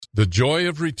The joy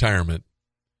of retirement.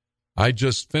 I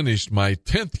just finished my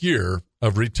 10th year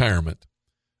of retirement.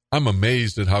 I'm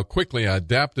amazed at how quickly I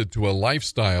adapted to a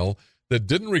lifestyle that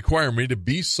didn't require me to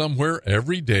be somewhere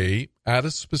every day at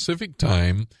a specific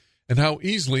time, and how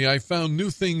easily I found new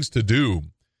things to do.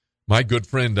 My good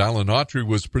friend Alan Autry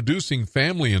was producing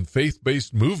family and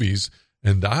faith-based movies,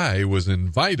 and I was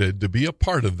invited to be a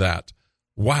part of that.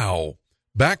 Wow!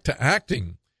 Back to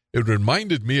acting. It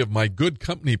reminded me of my Good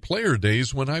Company player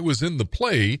days when I was in the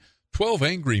play 12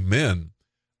 Angry Men.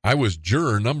 I was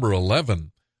juror number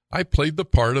 11. I played the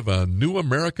part of a new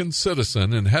American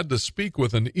citizen and had to speak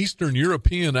with an Eastern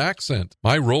European accent.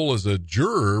 My role as a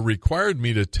juror required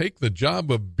me to take the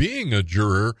job of being a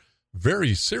juror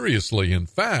very seriously. In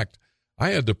fact,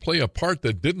 I had to play a part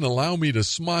that didn't allow me to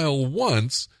smile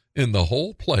once in the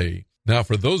whole play. Now,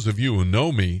 for those of you who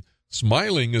know me,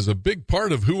 smiling is a big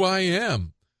part of who I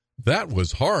am. That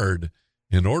was hard.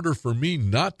 In order for me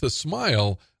not to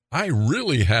smile, I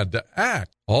really had to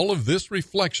act. All of this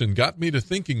reflection got me to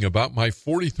thinking about my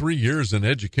 43 years in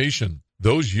education.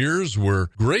 Those years were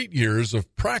great years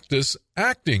of practice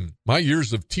acting. My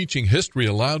years of teaching history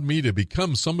allowed me to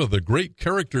become some of the great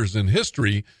characters in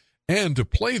history and to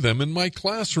play them in my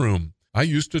classroom. I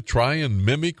used to try and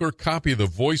mimic or copy the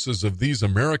voices of these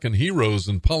American heroes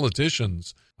and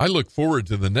politicians. I look forward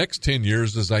to the next 10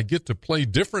 years as I get to play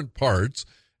different parts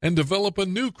and develop a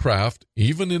new craft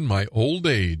even in my old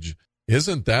age.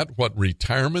 Isn't that what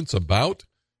retirement's about?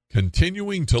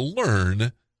 Continuing to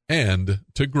learn and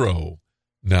to grow.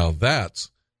 Now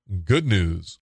that's good news.